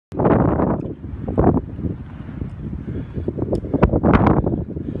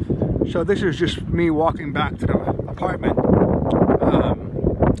So this is just me walking back to the apartment.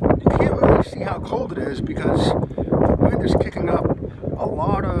 You can't really see how cold it is because the wind is kicking up a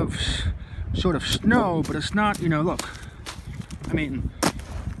lot of sort of snow, but it's not, you know, look. I mean,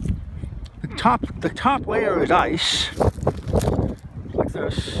 the top layer is ice, like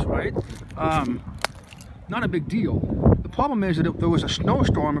this, right? Not a big deal. The problem is that there was a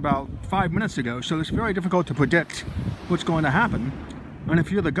snowstorm about 5 minutes ago, so it's very difficult to predict what's going to happen. And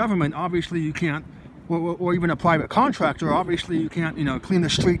if you're the government, obviously you can't, or even a private contractor, obviously you can't, you know, clean the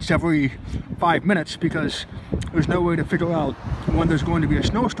streets every 5 minutes because there's no way to figure out when there's going to be a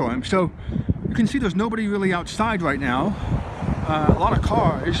snowstorm. So you can see there's nobody really outside right now. A lot of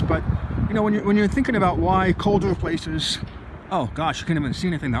cars, but you know, when you're thinking about why colder places, oh gosh, you can't even see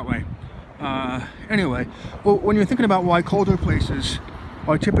anything that way. Anyway, well, when you're thinking about why colder places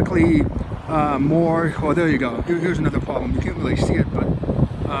are typically more, well, there you go. Here's another problem. You can't really see it, but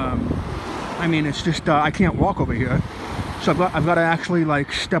I mean, it's just I can't walk over here, so I've got to actually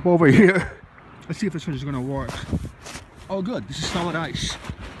like step over here. Let's see if this is going to work. Oh, good. This is solid ice.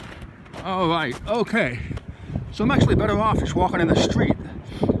 All right. Okay. So I'm actually better off just walking in the street,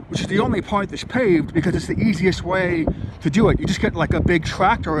 which is the only part that's paved because it's the easiest way to do it. You just get like a big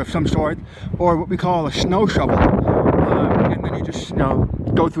tractor of some sort, or what we call a snow shovel, and then you just, you know,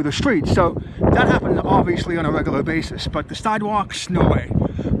 go through the street. So that happens obviously on a regular basis, but the sidewalks, no way.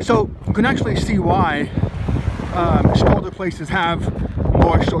 So you can actually see why colder places have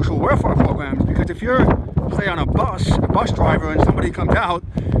more social welfare programs, because if you're, say, on a bus driver, and somebody comes out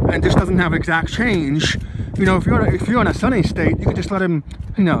and just doesn't have exact change, you know, if you're in a sunny state, you can just let him,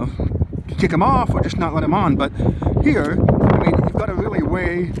 you know, kick him off or just not let him on. But here, I mean, you've got to really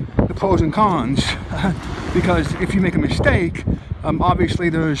weigh the pros and cons because if you make a mistake, obviously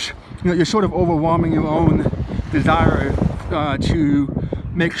there's, you know, you're sort of overwhelming your own desire to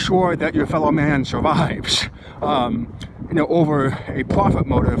make sure that your fellow man survives, you know, over a profit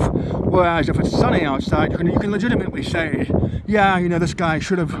motive. Whereas if it's sunny outside, you can legitimately say, yeah, you know, this guy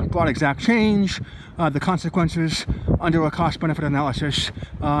should have brought exact change. The consequences under a cost-benefit analysis,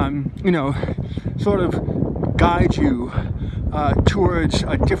 you know, sort of guide you towards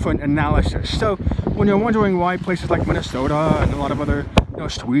a different analysis. So when you're wondering why places like Minnesota and a lot of other, you know,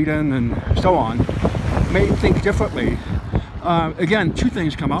 Sweden and so on may think differently, again, two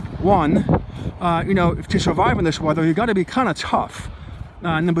things come up. One, you know, to survive in this weather, you got to be kind of tough.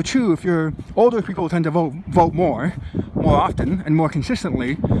 Number two, if you're older people tend to vote more often and more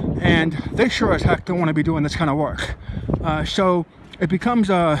consistently, and they sure as heck don't want to be doing this kind of work. So it becomes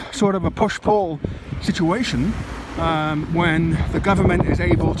a sort of a push-pull situation when the government is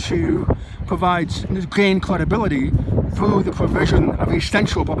able to gain credibility through the provision of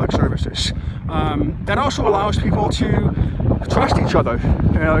essential public services. That also allows people to trust each other.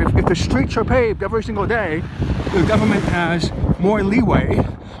 You know, if the streets are paved every single day, the government has more leeway,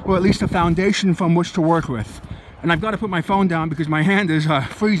 or at least a foundation from which to work with. And I've got to put my phone down because my hand is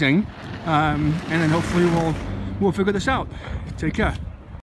freezing, and then hopefully we'll figure this out. Take care.